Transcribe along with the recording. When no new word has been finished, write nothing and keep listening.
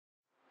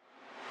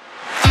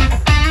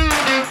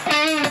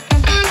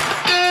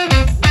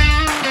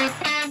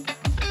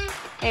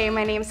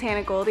My name's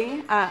Hannah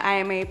Goldy. I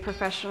am a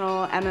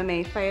professional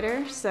MMA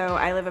fighter, so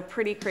I live a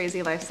pretty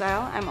crazy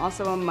lifestyle. I'm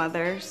also a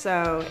mother,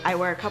 so I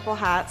wear a couple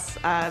hats.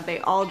 They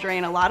all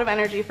drain a lot of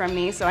energy from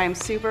me, so I'm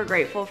super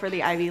grateful for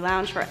the IV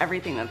Lounge for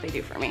everything that they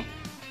do for me.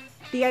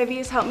 The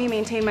IVs help me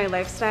maintain my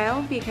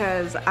lifestyle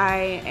because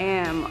I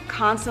am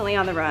constantly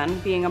on the run.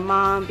 Being a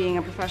mom, being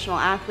a professional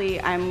athlete,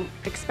 I'm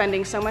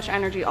expending so much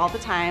energy all the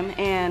time,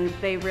 and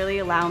they really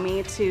allow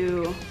me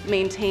to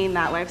maintain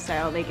that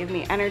lifestyle. They give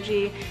me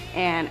energy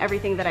and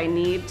everything that I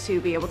need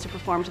to be able to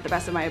perform to the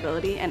best of my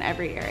ability in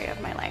every area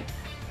of my life.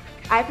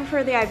 I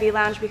prefer the IV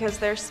Lounge because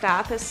their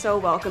staff is so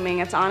welcoming.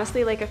 It's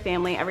honestly like a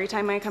family. Every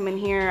time I come in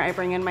here, I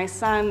bring in my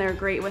son. They're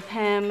great with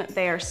him.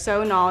 They are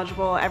so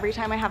knowledgeable. Every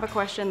time I have a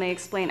question, they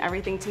explain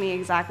everything to me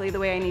exactly the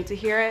way I need to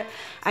hear it.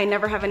 I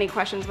never have any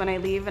questions when I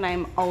leave, and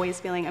I'm always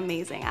feeling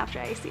amazing after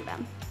I see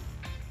them.